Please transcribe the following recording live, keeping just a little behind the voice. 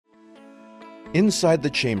Inside the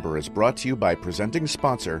Chamber is brought to you by presenting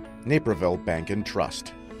sponsor, Naperville Bank and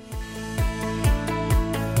Trust.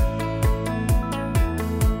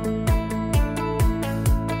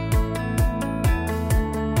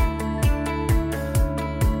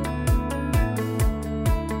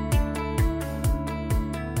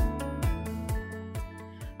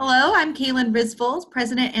 Hello, I'm Kaylin Risvold,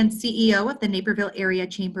 President and CEO of the Naperville Area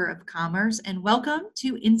Chamber of Commerce, and welcome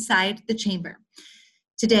to Inside the Chamber.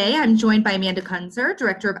 Today, I'm joined by Amanda Kunzer,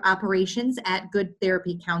 Director of Operations at Good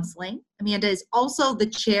Therapy Counseling. Amanda is also the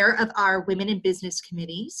chair of our Women in Business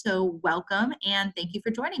Committee, so welcome and thank you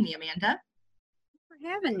for joining me, Amanda. Thanks for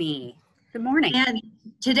having me. Good morning. And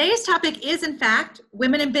today's topic is, in fact,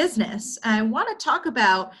 women in business. I want to talk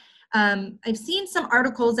about I've seen some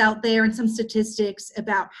articles out there and some statistics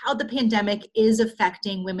about how the pandemic is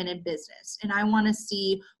affecting women in business. And I want to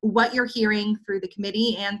see what you're hearing through the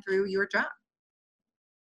committee and through your job.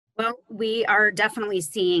 Well, we are definitely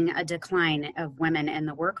seeing a decline of women in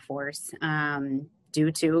the workforce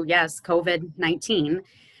due to, yes, COVID-19.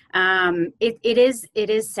 It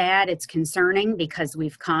is sad. It's concerning because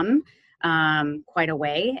we've come quite a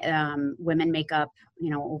way. Women make up,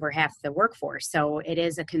 over half the workforce. So it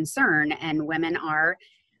is a concern, and women are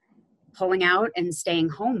pulling out and staying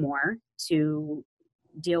home more to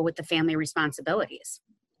deal with the family responsibilities.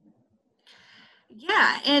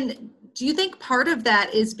 Yeah. And do you think part of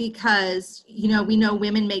that is because, we know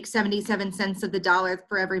women make 77 cents of the dollar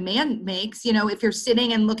for every man makes? If you're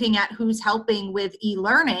sitting and looking at who's helping with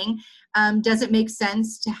e-learning, does it make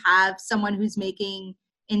sense to have someone who's making,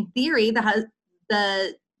 in theory,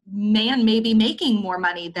 the man may be making more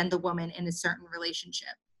money than the woman in a certain relationship?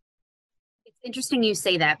 It's interesting you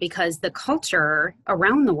say that, because the culture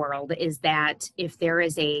around the world is that if there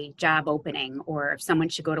is a job opening or if someone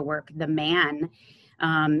should go to work, the man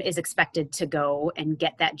is expected to go and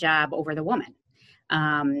get that job over the woman.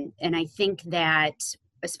 And I think that,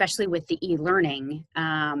 especially with the e-learning,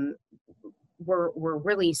 we're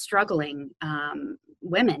really struggling,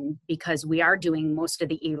 women, because we are doing most of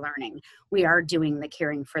the e-learning. We are doing the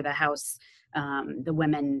caring for the house. The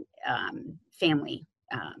women family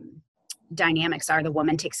dynamics are the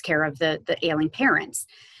woman takes care of the ailing parents,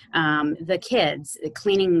 the kids,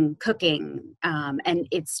 cleaning, cooking, and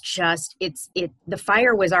the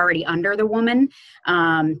fire was already under the woman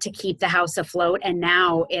to keep the house afloat, and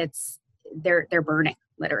now they're burning,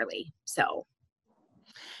 literally. So.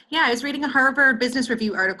 Yeah, I was reading a Harvard Business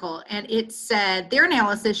Review article, and it said their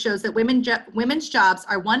analysis shows that women's jobs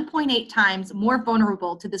are 1.8 times more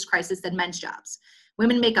vulnerable to this crisis than men's jobs.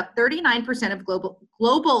 Women make up 39% of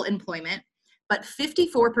global employment, but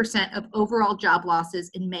 54% of overall job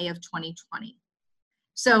losses in May of 2020.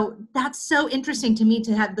 So that's so interesting to me,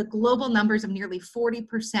 to have the global numbers of nearly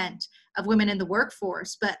 40% of women in the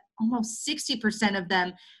workforce, but almost 60% of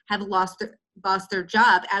them have lost their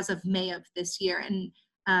job as of May of this year. And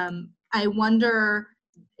I wonder,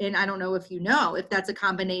 and I don't know if if that's a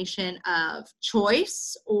combination of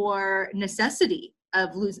choice or necessity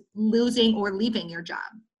of losing or leaving your job.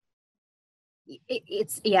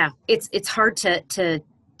 It's hard to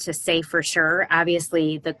say for sure.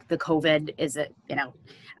 Obviously, the COVID is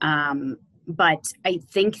but I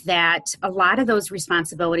think that a lot of those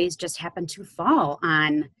responsibilities just happen to fall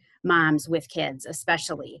on moms with kids,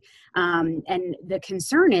 especially. And the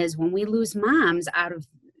concern is when we lose moms out of,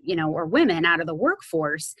 or women out of the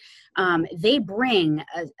workforce, they bring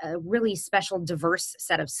a really special, diverse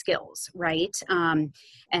set of skills, right? And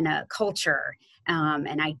a culture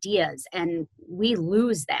and ideas. And we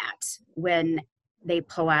lose that when they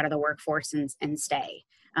pull out of the workforce and stay.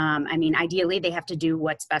 Ideally, they have to do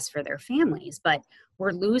what's best for their families, but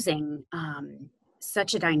we're losing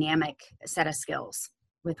such a dynamic set of skills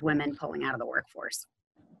with women pulling out of the workforce.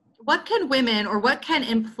 What can women or what can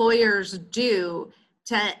employers do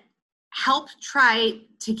to help try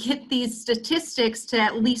to get these statistics to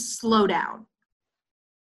at least slow down?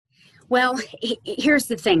 Well, here's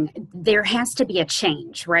the thing. There has to be a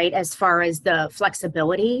change, right? As far as the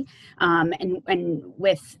flexibility and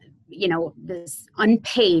with this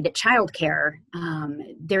unpaid childcare,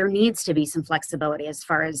 there needs to be some flexibility as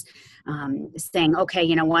far as saying, okay,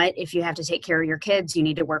 you know what, if you have to take care of your kids, you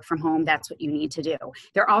need to work from home, that's what you need to do.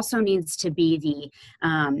 There also needs to be the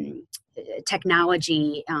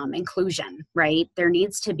technology inclusion, right? There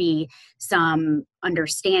needs to be some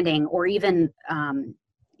understanding, or even,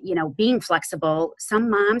 being flexible. Some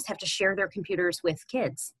moms have to share their computers with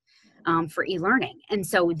kids for e-learning. And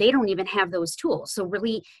so they don't even have those tools. So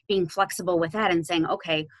really being flexible with that and saying,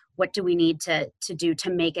 okay, what do we need to do to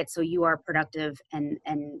make it so you are productive and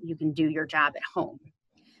you can do your job at home?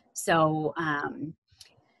 So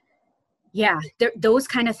Yeah, those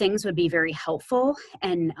kind of things would be very helpful,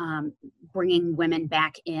 and bringing women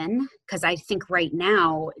back in, because I think right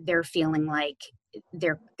now they're feeling like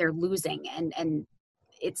they're losing, and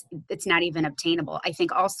it's not even obtainable. I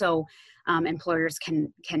think also employers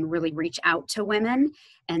can really reach out to women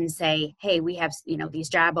and say, hey, we have these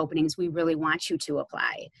job openings, we really want you to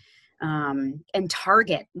apply, and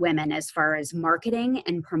target women as far as marketing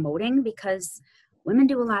and promoting, because women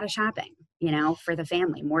do a lot of shopping, for the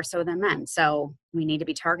family, more so than men. So we need to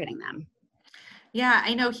be targeting them. Yeah,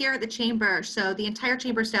 I know here at the chamber, so the entire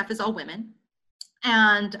chamber staff is all women.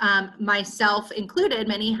 And myself included,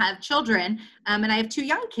 many have children, and I have 2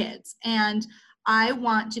 young kids. And I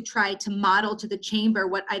want to try to model to the chamber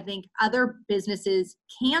what I think other businesses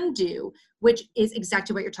can do, which is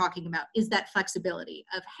exactly what you're talking about, is that flexibility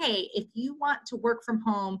of, hey, if you want to work from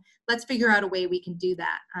home, let's figure out a way we can do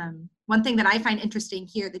that. One thing that I find interesting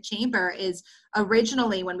here at the chamber is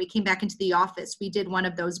originally when we came back into the office, we did one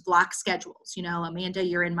of those block schedules. Amanda,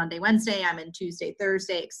 you're in Monday, Wednesday, I'm in Tuesday,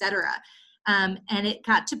 Thursday, etc. And it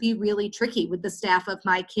got to be really tricky with the staff of,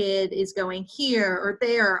 my kid is going here or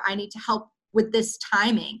there, I need to help with this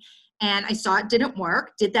timing. And I saw it didn't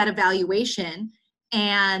work, did that evaluation.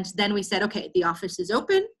 And then we said, okay, the office is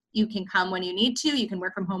open. You can come when you need to. You can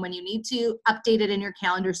work from home when you need to. Update it in your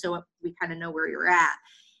calendar so we kind of know where you're at.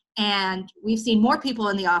 And we've seen more people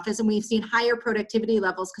in the office, and we've seen higher productivity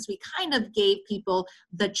levels because we kind of gave people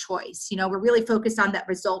the choice. We're really focused on that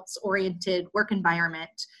results-oriented work environment.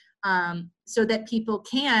 So that people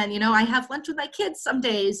can, I have lunch with my kids some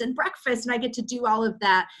days and breakfast, and I get to do all of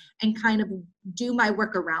that and kind of do my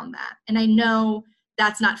work around that. And I know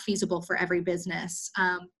that's not feasible for every business,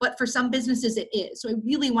 but for some businesses it is. So I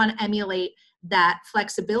really want to emulate that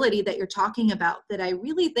flexibility that you're talking about, that I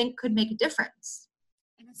really think could make a difference.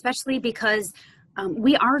 And especially because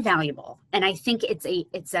we are valuable. And I think it's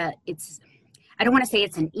I don't want to say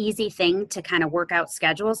it's an easy thing to kind of work out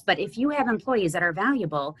schedules, but if you have employees that are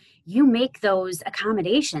valuable, you make those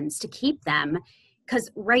accommodations to keep them, because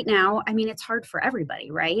right now, it's hard for everybody,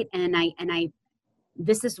 right? We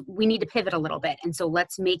need to pivot a little bit. And so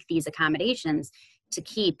let's make these accommodations to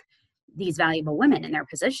keep these valuable women in their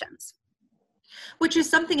positions. Which is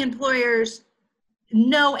something employers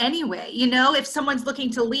know anyway. If someone's looking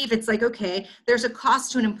to leave, it's like, okay, there's a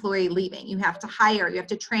cost to an employee leaving. You have to hire, you have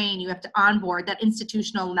to train, you have to onboard, that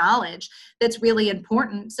institutional knowledge that's really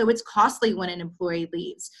important. So it's costly when an employee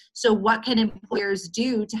leaves. So what can employers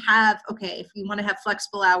do to have, okay, if you want to have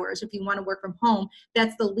flexible hours, if you want to work from home,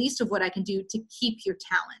 that's the least of what I can do to keep your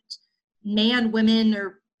talent. Man, women,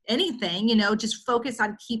 or anything, just focus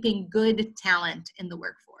on keeping good talent in the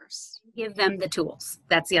workforce. Give them the tools.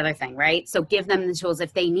 That's the other thing, right? So give them the tools.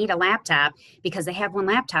 If they need a laptop because they have one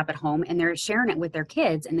laptop at home and they're sharing it with their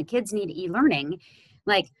kids, and the kids need e-learning,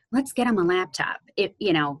 like, let's get them a laptop.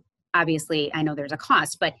 Obviously I know there's a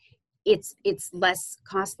cost, but it's less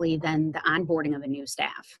costly than the onboarding of a new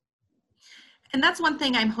staff. And that's one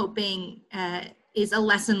thing I'm hoping is a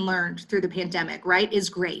lesson learned through the pandemic, right? Is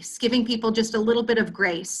grace, giving people just a little bit of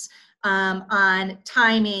grace on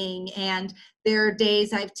timing. And there are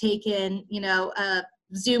days I've taken, a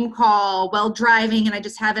Zoom call while driving, and I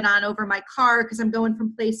just have it on over my car because I'm going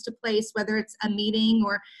from place to place, whether it's a meeting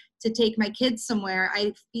or to take my kids somewhere.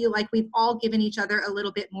 I feel like we've all given each other a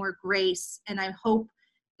little bit more grace. And I hope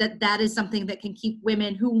that is something that can keep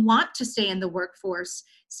women who want to stay in the workforce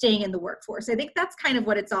staying in the workforce. I think that's kind of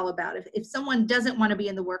what it's all about. If someone doesn't want to be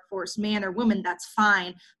in the workforce, man or woman, that's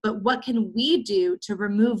fine. But what can we do to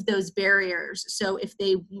remove those barriers so if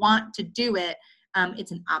they want to do it,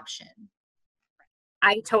 it's an option?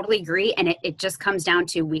 I totally agree. And it just comes down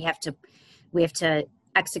to we have to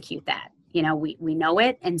execute that. We know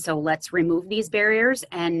it. And so let's remove these barriers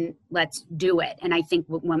and let's do it. And I think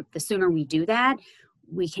the sooner we do that,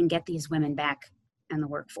 we can get these women back in the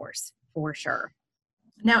workforce for sure.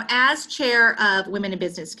 Now, as chair of Women in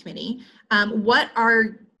Business Committee, what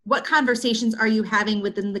conversations are you having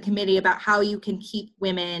within the committee about how you can keep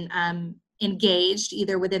women engaged,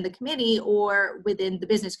 either within the committee or within the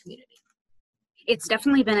business community? It's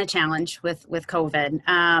definitely been a challenge with COVID.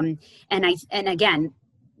 And again,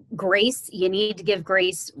 grace, you need to give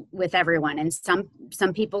grace with everyone. And some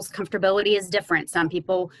people's comfortability is different. Some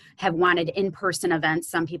people have wanted in-person events.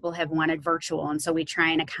 Some people have wanted virtual. And so we try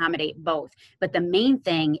and accommodate both. But the main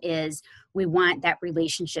thing is we want that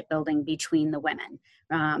relationship building between the women.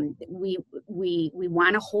 We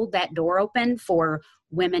want to hold that door open for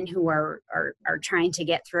women who are trying to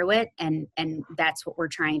get through it, and that's what we're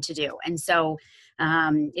trying to do. And so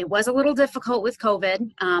it was a little difficult with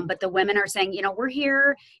COVID, but the women are saying, we're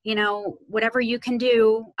here, whatever you can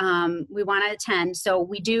do, we want to attend. So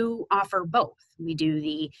we do offer both. We do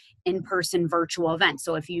the in-person virtual event.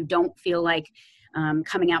 So if you don't feel like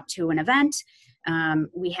coming out to an event,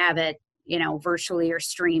 we have it, virtually or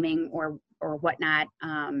streaming or whatnot.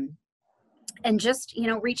 And just,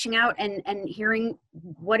 reaching out and hearing,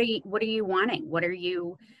 what are you wanting? What are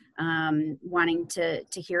you wanting to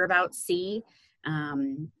hear about, see?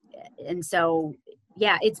 And so,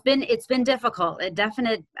 yeah, it's been difficult, a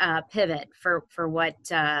definite pivot for what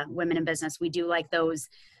Women in Business. We do like those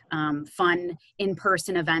fun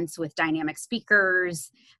in-person events with dynamic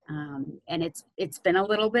speakers. And it's been a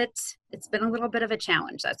little bit of a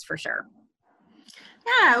challenge, that's for sure.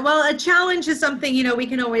 Yeah, well, a challenge is something, we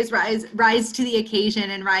can always rise to the occasion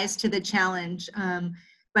and rise to the challenge.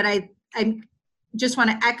 But I just want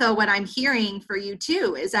to echo what I'm hearing for you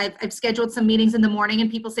too, is I've scheduled some meetings in the morning and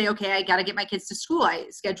people say, okay, I got to get my kids to school. I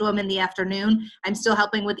schedule them in the afternoon. I'm still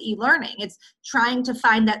helping with e-learning. It's trying to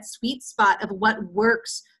find that sweet spot of what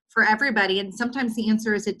works for everybody. And sometimes the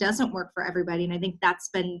answer is it doesn't work for everybody. And I think that's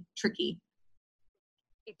been tricky.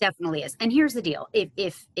 It definitely is. And here's the deal.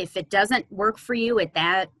 If it doesn't work for you at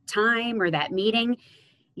that time or that meeting,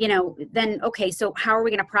 then, okay, so how are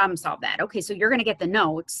we going to problem solve that? Okay, so you're going to get the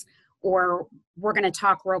notes, or we're going to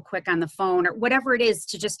talk real quick on the phone, or whatever it is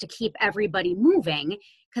to keep everybody moving.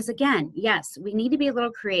 Because again, yes, we need to be a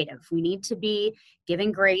little creative. We need to be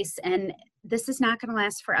giving grace, and this is not going to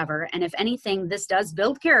last forever. And if anything, this does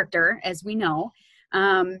build character, as we know.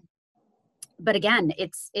 But again,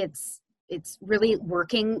 it's really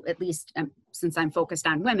working, at least since I'm focused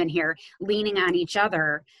on women here, leaning on each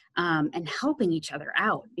other and helping each other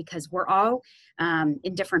out, because we're all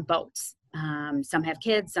in different boats. Some have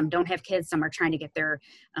kids, some don't have kids, some are trying to get their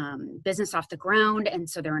business off the ground, and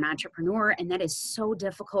so they're an entrepreneur, and that is so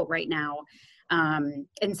difficult right now.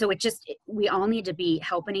 And so we all need to be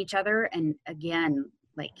helping each other, and again,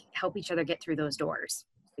 help each other get through those doors.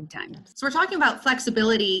 Big time. So we're talking about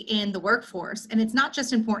flexibility in the workforce, and it's not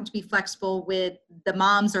just important to be flexible with the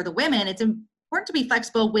moms or the women. It's important to be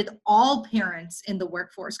flexible with all parents in the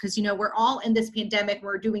workforce, because we're all in this pandemic,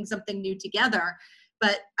 we're doing something new together.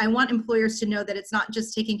 But I want employers to know that it's not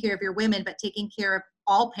just taking care of your women, but taking care of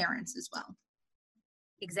all parents as well.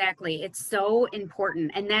 Exactly. It's so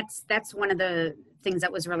important. And that's one of the things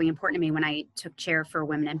that was really important to me when I took chair for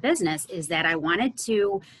Women in Business, is that I wanted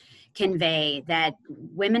to convey that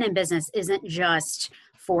Women in Business isn't just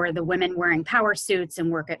for the women wearing power suits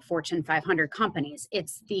and work at Fortune 500 companies.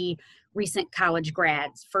 It's the recent college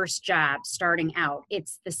grads, first job, starting out.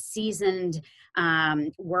 It's the seasoned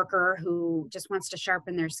worker who just wants to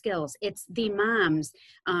sharpen their skills. It's the moms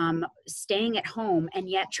staying at home and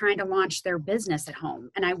yet trying to launch their business at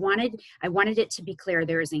home. And I wanted it to be clear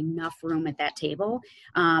there is enough room at that table.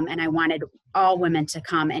 And I wanted all women to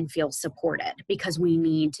come and feel supported, because we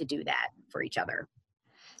need to do that for each other.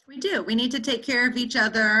 We do. We need to take care of each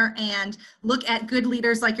other and look at good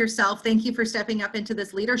leaders like yourself. Thank you for stepping up into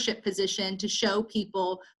this leadership position to show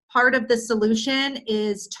people part of the solution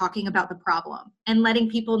is talking about the problem and letting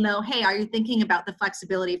people know, hey, are you thinking about the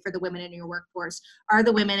flexibility for the women in your workforce? Are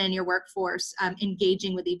the women in your workforce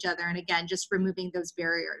engaging with each other? And again, just removing those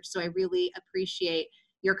barriers. So I really appreciate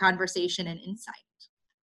your conversation and insight.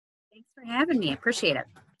 Thanks for having me. I appreciate it.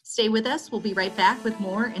 Stay with us. We'll be right back with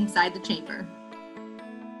more Inside the Chamber.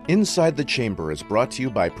 Inside the Chamber is brought to you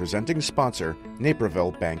by presenting sponsor,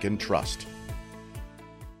 Naperville Bank and Trust.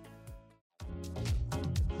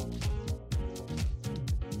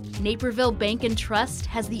 Naperville Bank and Trust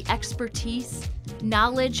has the expertise,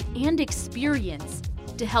 knowledge, and experience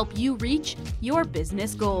to help you reach your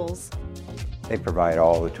business goals. They provide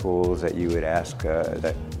all the tools that you would ask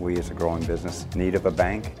that we as a growing business need of a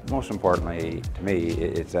bank. Most importantly, to me,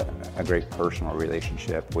 it's a great personal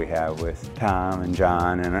relationship we have with Tom and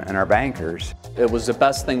John and our bankers. It was the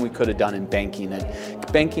best thing we could have done in banking.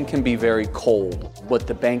 And banking can be very cold. What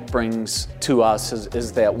the bank brings to us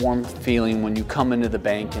is that warm feeling when you come into the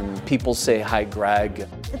bank and people say, "Hi, Greg."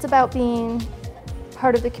 It's about being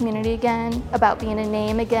part of the community again, about being a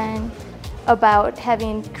name again, about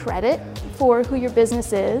having credit for who your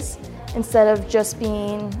business is instead of just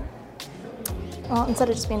being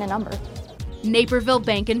a number. Naperville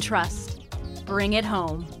Bank and Trust. Bring it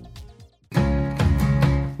home.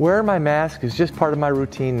 Wearing my mask is just part of my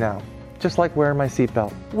routine now, just like wearing my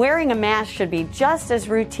seatbelt. Wearing a mask should be just as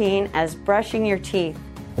routine as brushing your teeth.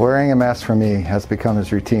 Wearing a mask for me has become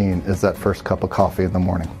as routine as that first cup of coffee in the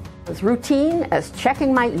morning. As routine as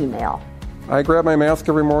checking my email. I grab my mask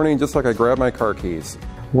every morning just like I grab my car keys.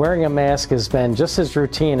 Wearing a mask has been just as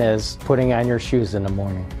routine as putting on your shoes in the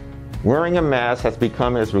morning. Wearing a mask has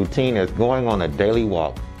become as routine as going on a daily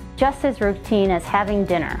walk. Just as routine as having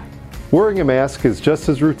dinner. Wearing a mask is just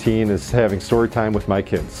as routine as having story time with my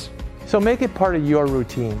kids. So make it part of your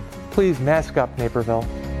routine. Please mask up, Naperville.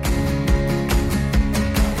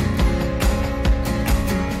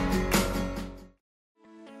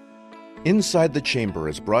 Inside the Chamber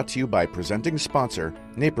is brought to you by presenting sponsor,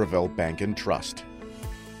 Naperville Bank and Trust.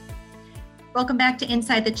 Welcome back to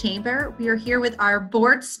Inside the Chamber. We are here with our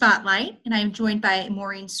board spotlight, and I'm joined by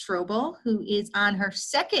Maureen Strobel, who is on her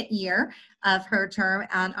second year of her term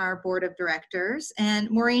on our board of directors. And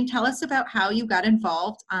Maureen, tell us about how you got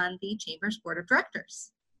involved on the Chamber's board of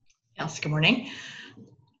directors. Yes, good morning.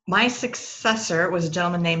 My successor was a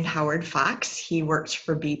gentleman named Howard Fox. He worked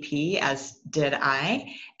for BP, as did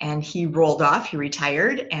I, and he rolled off, he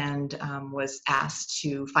retired, and was asked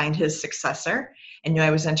to find his successor, and knew I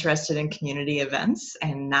was interested in community events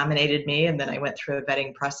and nominated me, and then I went through a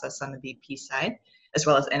vetting process on the BP side, as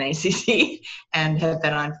well as NACC, and have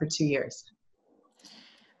been on for 2 years.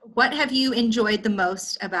 What have you enjoyed the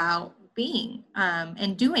most about being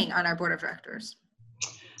and doing on our board of directors?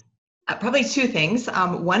 Probably two things.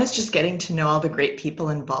 One is just getting to know all the great people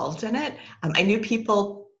involved in it. I knew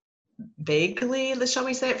people vaguely, shall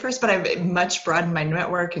we say, at first, but I've much broadened my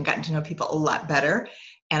network and gotten to know people a lot better.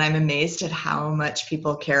 And I'm amazed at how much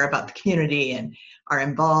people care about the community and are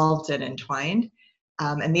involved and entwined.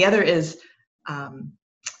 And the other is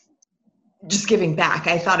just giving back.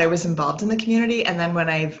 I thought I was involved in the community, and then when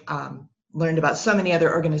I've learned about so many other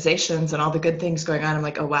organizations and all the good things going on, I'm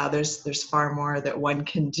like, oh wow, there's far more that one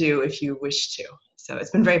can do if you wish to. So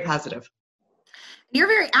it's been very positive. You're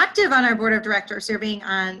very active on our board of directors, serving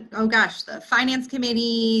on, the finance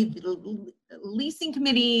committee, the leasing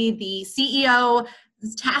committee, the CEO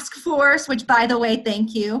task force, which, by the way,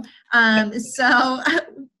 thank you. So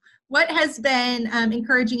what has been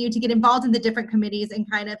encouraging you to get involved in the different committees, and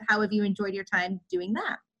kind of how have you enjoyed your time doing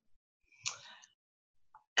that?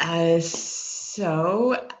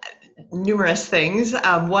 So numerous things.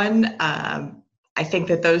 One, I think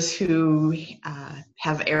that those who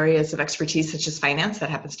have areas of expertise such as finance, that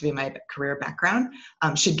happens to be my career background,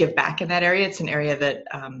 should give back in that area. It's an area that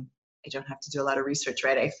I don't have to do a lot of research,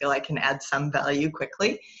 right? I feel I can add some value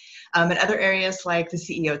quickly. In other areas like the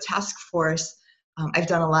CEO task force, I've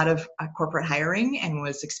done a lot of corporate hiring and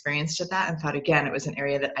was experienced at that, and thought, again, it was an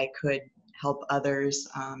area that I could help others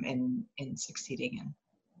in succeeding in.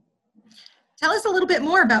 Tell us a little bit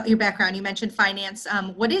more about your background. You mentioned finance.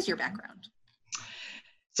 What is your background?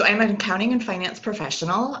 So I'm an accounting and finance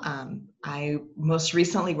professional. I most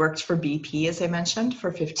recently worked for BP, as I mentioned,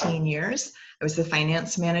 for 15 years. I was the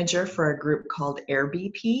finance manager for a group called Air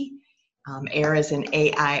BP. Air is an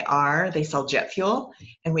AIR. They sell jet fuel,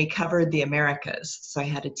 and we covered the Americas. So I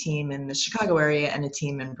had a team in the Chicago area and a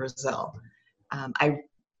team in Brazil.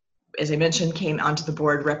 As I mentioned, came onto the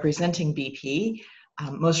board representing BP.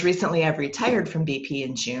 Most recently, I've retired from BP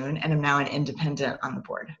in June, and I'm now an independent on the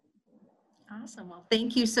board. Awesome. Well,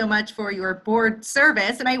 thank you so much for your board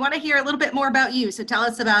service. And I want to hear a little bit more about you. So tell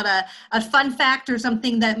us about a fun fact or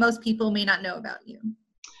something that most people may not know about you.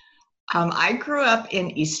 I grew up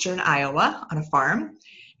in eastern Iowa on a farm.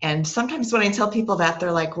 And sometimes when I tell people that,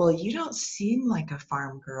 they're like, well, you don't seem like a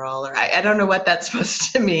farm girl, or I don't know what that's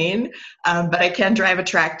supposed to mean, but I can drive a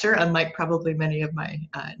tractor, unlike probably many of my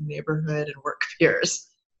neighborhood and work peers.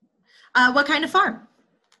 What kind of farm?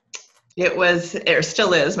 It was, or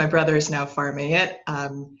still is, my brother is now farming it,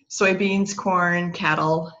 soybeans, corn,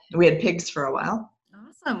 cattle. We had pigs for a while.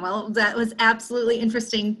 Awesome. Well, that was absolutely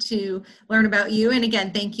interesting to learn about you. And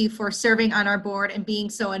again, thank you for serving on our board and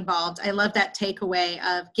being so involved. I love that takeaway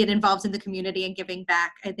of get involved in the community and giving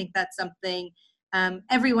back. I think that's something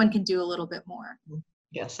everyone can do a little bit more.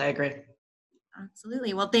 Yes, I agree.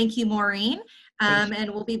 Absolutely. Well, thank you, Maureen.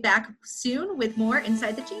 And we'll be back soon with more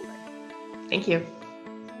Inside the Chamber. Thank you.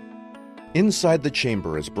 Inside the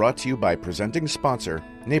Chamber is brought to you by presenting sponsor,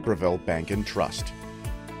 Naperville Bank and Trust.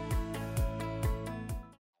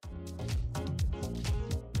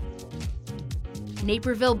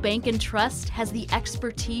 Naperville Bank and Trust has the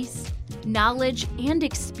expertise, knowledge, and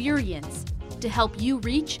experience to help you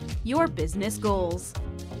reach your business goals.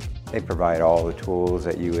 They provide all the tools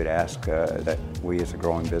that you would ask that we as a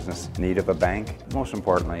growing business need of a bank. Most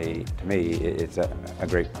importantly, to me, it's a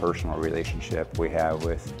great personal relationship we have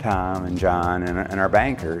with Tom and John and our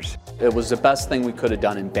bankers. It was the best thing we could have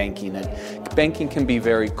done in banking. And banking can be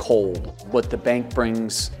very cold. What the bank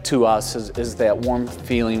brings to us is that warm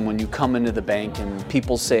feeling when you come into the bank and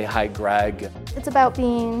people say, hi, Greg. It's about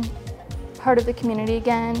being part of the community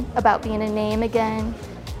again, about being a name again,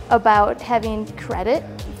 about having credit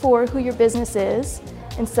for who your business is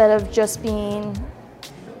instead of just being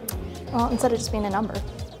a number.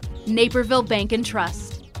 Naperville Bank and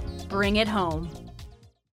Trust. Bring it home.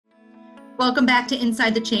 Welcome back to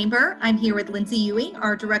Inside the Chamber. I'm here with Lindsay Ewing,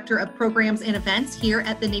 our Director of Programs and Events here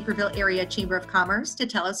at the Naperville Area Chamber of Commerce, to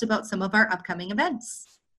tell us about some of our upcoming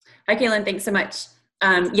events. Hi, Kaylin. Thanks so much.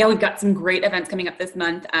 We've got some great events coming up this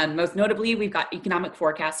month. Most notably, we've got Economic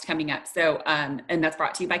Forecast coming up. And that's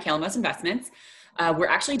brought to you by Calamos Investments. We're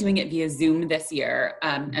actually doing it via Zoom this year,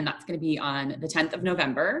 and that's going to be on the 10th of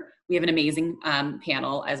November. We have an amazing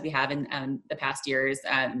panel, as we have in the past years.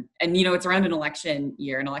 And, it's around an election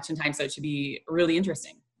year, an election time, so it should be really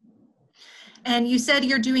interesting. And you said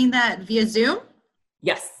you're doing that via Zoom?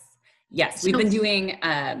 Yes. We've been doing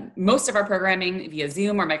most of our programming via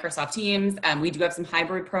Zoom or Microsoft Teams. We do have some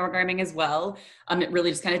hybrid programming as well. It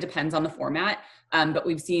really just kind of depends on the format. But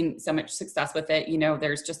we've seen so much success with it.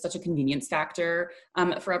 There's just such a convenience factor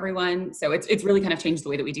for everyone. So it's really kind of changed the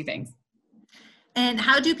way that we do things. And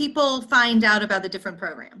how do people find out about the different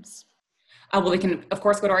programs? Well, they can, of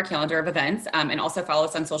course, go to our calendar of events and also follow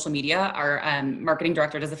us on social media. Our marketing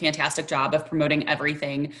director does a fantastic job of promoting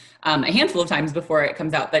everything a handful of times before it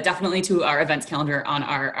comes out, but definitely to our events calendar on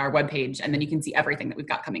our webpage, and then you can see everything that we've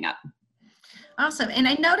got coming up. Awesome. And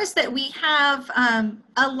I noticed that we have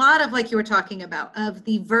a lot of, like you were talking about, of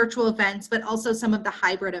the virtual events, but also some of the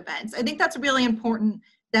hybrid events. I think that's really important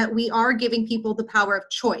that we are giving people the power of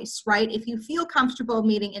choice, right? If you feel comfortable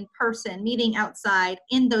meeting in person, meeting outside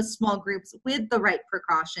in those small groups with the right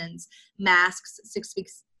precautions, masks, 6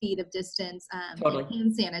 feet of distance, totally.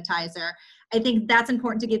 Hand sanitizer, I think that's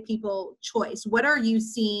important to give people choice. What are you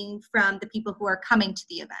seeing from the people who are coming to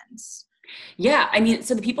the events? Yeah,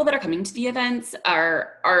 so the people that are coming to the events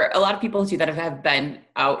are a lot of people too that have been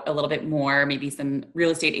out a little bit more, maybe some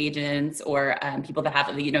real estate agents or people that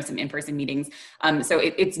have, some in-person meetings. So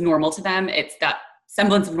it's normal to them. It's that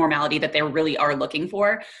semblance of normality that they really are looking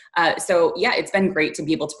for. So yeah, it's been great to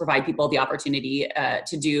be able to provide people the opportunity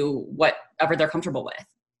to do whatever they're comfortable with.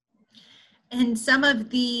 And some of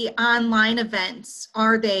the online events,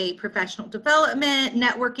 are they professional development,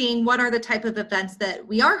 networking? What are the type of events that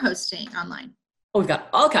we are hosting online? Oh, we've got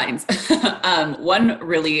all kinds. One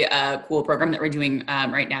really cool program that we're doing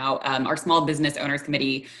right now, our Small Business Owners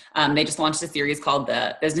Committee, they just launched a series called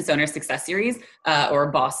the Business Owner Success Series, or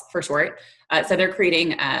BOSS for short. So they're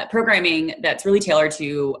creating programming that's really tailored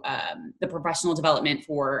to the professional development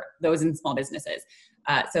for those in small businesses.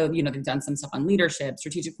 So they've done some stuff on leadership,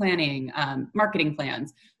 strategic planning, marketing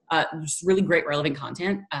plans, just really great relevant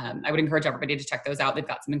content. I would encourage everybody to check those out. They've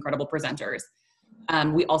got some incredible presenters.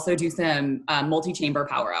 We also do some multi-chamber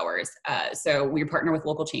power hours. So we partner with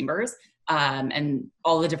local chambers and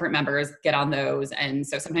all the different members get on those. And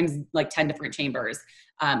so sometimes like 10 different chambers.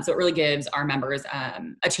 So it really gives our members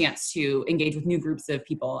a chance to engage with new groups of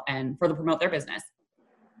people and further promote their business.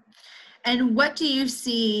 And what do you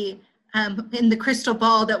see in the crystal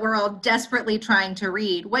ball that we're all desperately trying to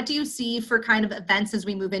read? What do you see for kind of events as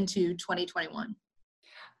we move into 2021?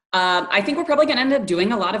 I think we're probably going to end up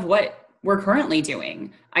doing a lot of what we're currently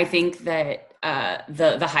doing. I think that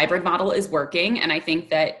the hybrid model is working. And I think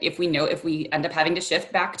that if we end up having to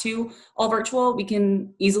shift back to all virtual, we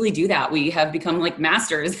can easily do that. We have become like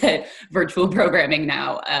masters at virtual programming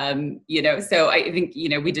now. So I think,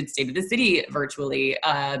 we did State of the City virtually.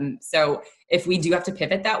 So if we do have to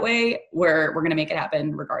pivot that way, we're going to make it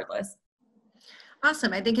happen regardless.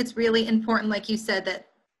 Awesome. I think it's really important, like you said, that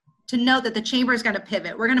to know that the chamber is going to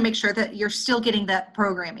pivot. We're going to make sure that you're still getting that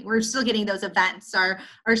programming. We're still getting those events,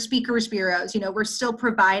 our speakers bureaus, we're still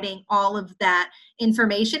providing all of that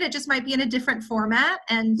information. It just might be in a different format.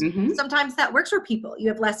 And sometimes that works for people. You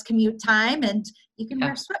have less commute time and you can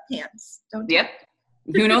wear sweatpants. Yep.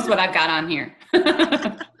 Who knows what I've got on here.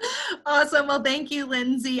 Awesome. Well, thank you,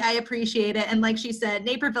 Lindsay. I appreciate it. And like she said,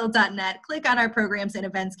 naperville.net, click on our programs and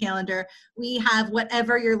events calendar. We have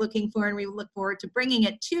whatever you're looking for, and we look forward to bringing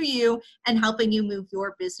it to you and helping you move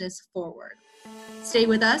your business forward. Stay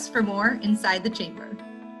with us for more Inside the Chamber.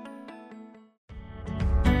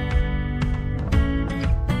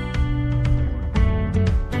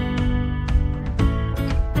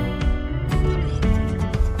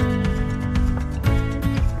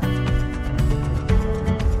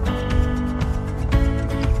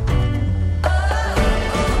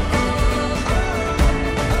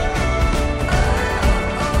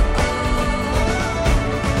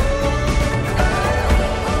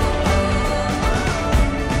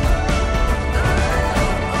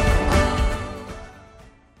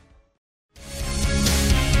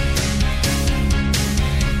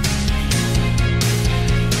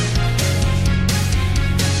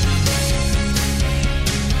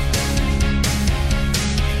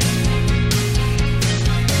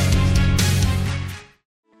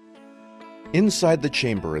 Inside the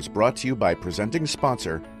Chamber is brought to you by presenting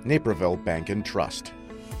sponsor, Naperville Bank and Trust.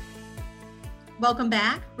 Welcome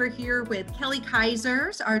back. We're here with Kelly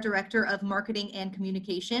Keisers, our Director of Marketing and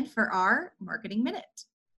Communication, for our Marketing Minute.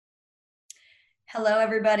 Hello,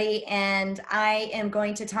 everybody, and I am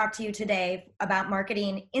going to talk to you today about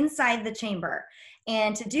marketing inside the chamber.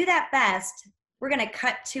 And to do that best, we're going to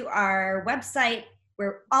cut to our website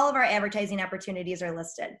where all of our advertising opportunities are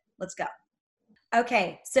listed. Let's go.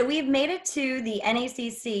 Okay, so we've made it to the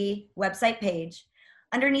NACC website page.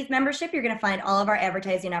 Underneath membership, you're going to find all of our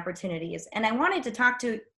advertising opportunities. And I wanted to talk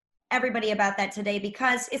to everybody about that today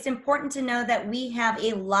because it's important to know that we have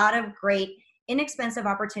a lot of great inexpensive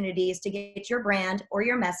opportunities to get your brand or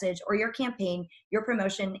your message or your campaign, your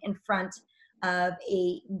promotion in front of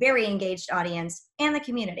a very engaged audience and the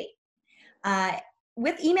community.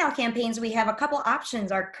 With email campaigns, we have a couple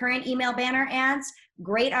options. Our current email banner ads,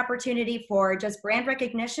 great opportunity for just brand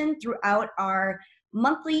recognition throughout our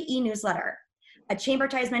monthly e-newsletter. A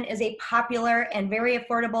chambertisement is a popular and very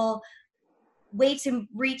affordable way to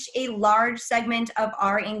reach a large segment of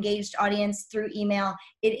our engaged audience through email.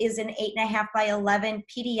 It is an 8.5 by 11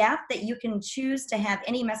 PDF that you can choose to have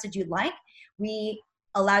any message you'd like. We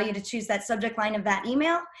allow you to choose that subject line of that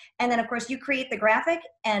email. And then of course you create the graphic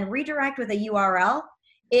and redirect with a URL.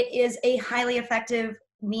 It is a highly effective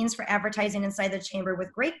means for advertising inside the chamber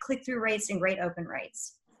with great click-through rates and great open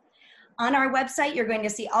rates. On our website, you're going to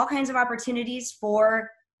see all kinds of opportunities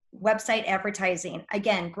for website advertising.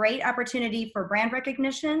 Again, great opportunity for brand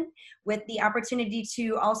recognition with the opportunity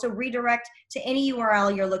to also redirect to any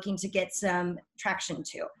URL you're looking to get some traction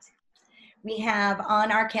to. We have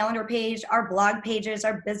on our calendar page, our blog pages,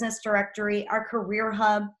 our business directory, our career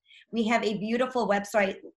hub. We have a beautiful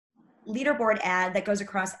website leaderboard ad that goes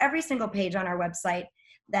across every single page on our website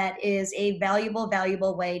that is a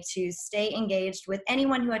valuable way to stay engaged with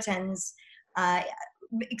anyone who attends,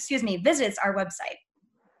 visits our website.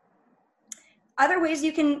 Other ways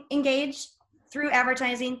you can engage through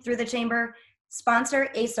advertising, through the chamber, sponsor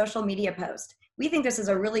a social media post. We think this is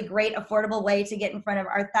a really great, affordable way to get in front of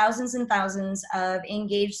our thousands and thousands of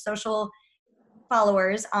engaged social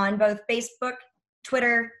followers on both Facebook,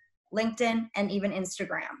 Twitter, LinkedIn, and even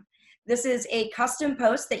Instagram. This is a custom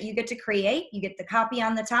post that you get to create. You get the copy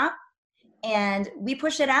on the top, and we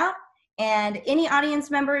push it out. And any audience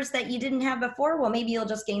members that you didn't have before, well, maybe you'll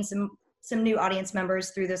just gain some new audience members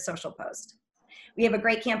through this social post. We have a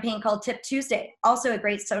great campaign called Tip Tuesday, also a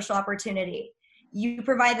great social opportunity. You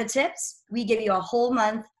provide the tips, we give you a whole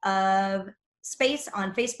month of space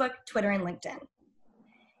on Facebook, Twitter, and LinkedIn.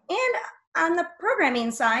 And on the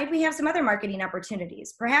programming side, we have some other marketing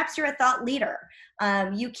opportunities. Perhaps you're a thought leader.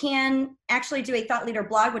 You can actually do a thought leader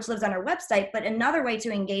blog, which lives on our website, but another way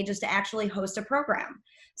to engage is to actually host a program.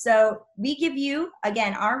 So we give you,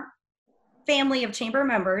 again, our family of chamber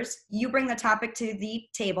members, you bring the topic to the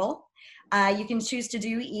table. You can choose to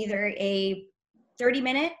do either a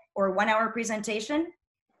 30-minute or 1-hour presentation,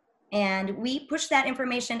 and we push that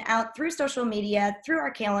information out through social media, through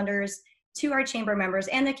our calendars, to our chamber members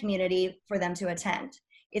and the community for them to attend.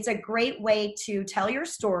 It's a great way to tell your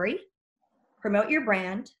story, promote your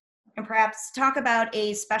brand, and perhaps talk about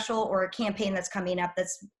a special or a campaign that's coming up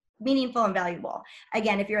that's meaningful and valuable.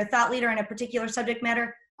 Again, if you're a thought leader in a particular subject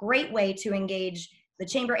matter, great way to engage the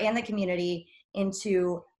chamber and the community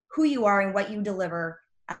into who you are and what you deliver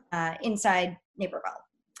inside Naperville.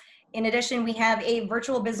 In addition, we have a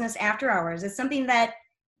virtual business after hours. It's something that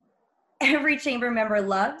every chamber member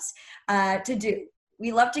loves to do.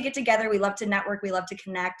 We love to get together, we love to network, we love to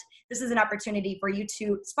connect. This is an opportunity for you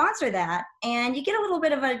to sponsor that, and you get a little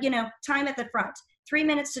bit of a, time at the front. 3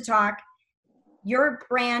 minutes to talk. Your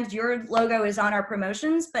brand, your logo is on our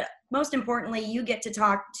promotions, but most importantly, you get to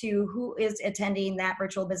talk to who is attending that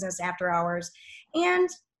virtual business after hours. And,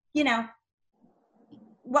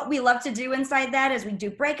 what we love to do inside that is we do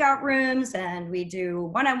breakout rooms and we do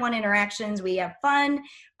one-on-one interactions. We have fun.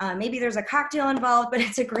 Maybe there's a cocktail involved, but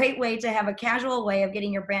it's a great way to have a casual way of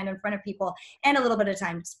getting your brand in front of people and a little bit of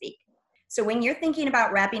time to speak. So when you're thinking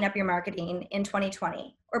about wrapping up your marketing in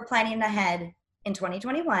 2020 or planning ahead in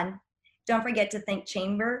 2021, don't forget to think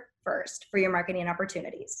chamber first for your marketing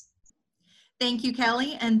opportunities. Thank you,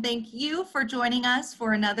 Kelly, and thank you for joining us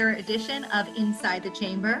for another edition of Inside the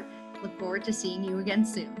Chamber. Look forward to seeing you again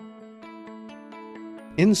soon.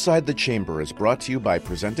 Inside the Chamber is brought to you by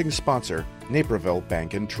presenting sponsor, Naperville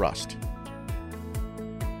Bank and Trust.